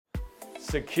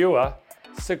secure,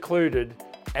 secluded,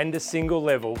 and a single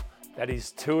level that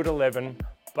is 2 at 11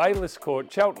 Bayliss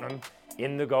Court, Cheltenham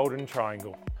in the Golden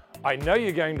Triangle. I know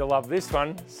you're going to love this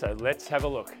one, so let's have a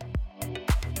look.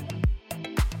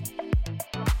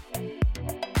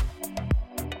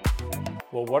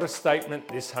 Well, what a statement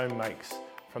this home makes.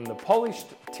 From the polished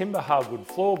timber hardwood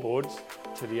floorboards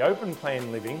to the open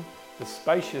plan living, the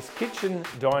spacious kitchen,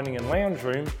 dining and lounge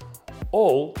room,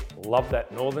 all love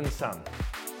that northern sun.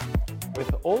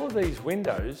 With all of these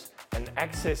windows and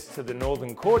access to the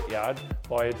northern courtyard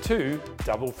via 2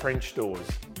 double French doors.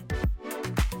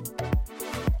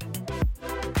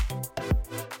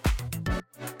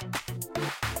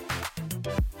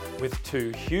 With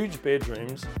 2 huge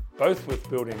bedrooms, both with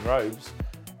built-in robes,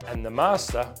 and the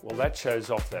master, well, that shows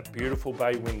off that beautiful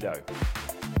bay window.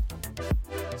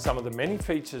 Some of the many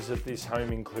features of this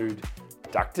home include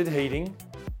ducted heating,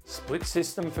 split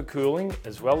system for cooling,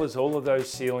 as well as all of those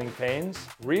ceiling fans,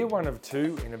 rear 1 of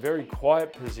 2 in a very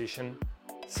quiet position,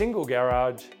 single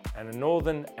garage, and a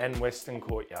northern and western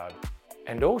courtyard.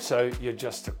 And also, you're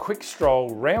just a quick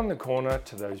stroll round the corner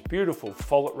to those beautiful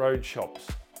Follett Road shops.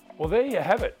 Well, there you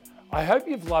have it. I hope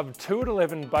you've loved 2 at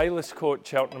 11 Bayliss Court,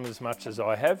 Cheltenham as much as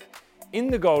I have.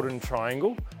 In the Golden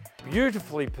Triangle,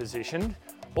 beautifully positioned.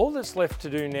 All that's left to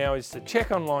do now is to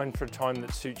check online for a time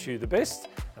that suits you the best,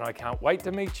 and I can't wait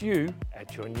to meet you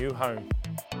at your new home.